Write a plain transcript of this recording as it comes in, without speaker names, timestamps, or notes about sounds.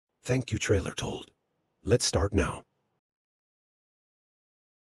Thank you, TrailerTold. Let's start now.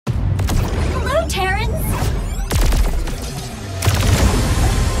 Hello, Terrence!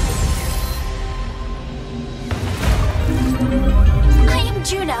 I am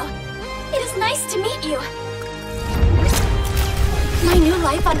Juno. It is nice to meet you. My new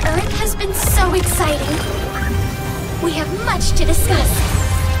life on Earth has been so exciting. We have much to discuss.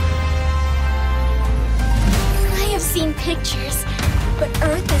 I have seen pictures, but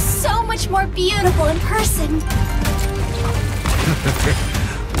Earth is so much more beautiful in person.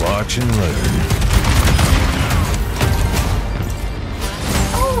 Watch and learn.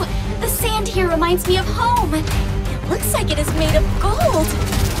 Oh, the sand here reminds me of home. It looks like it is made of gold.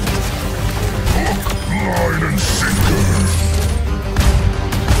 Line and sinker.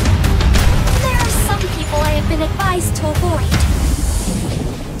 There are some people I have been advised to avoid.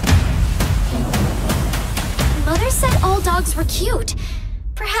 Mother said all dogs were cute.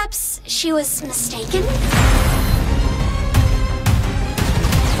 Perhaps she was mistaken?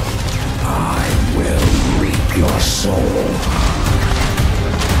 I will reap your soul.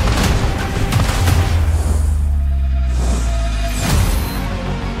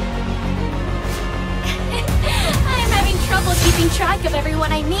 I'm having trouble keeping track of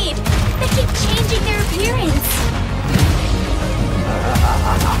everyone I meet. They keep changing their appearance.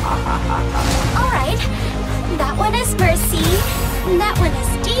 Alright, that one is Mercy, that one is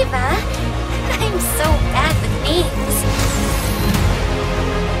Diva. I'm so bad with names.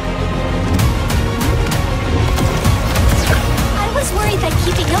 I was worried that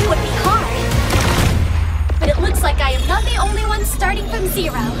keeping up would be hard. But it looks like I am not the only one starting from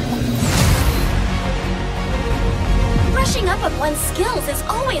zero. Brushing up on one's skills is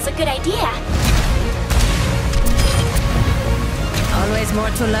always a good idea. Always more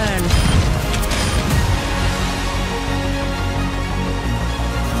to learn.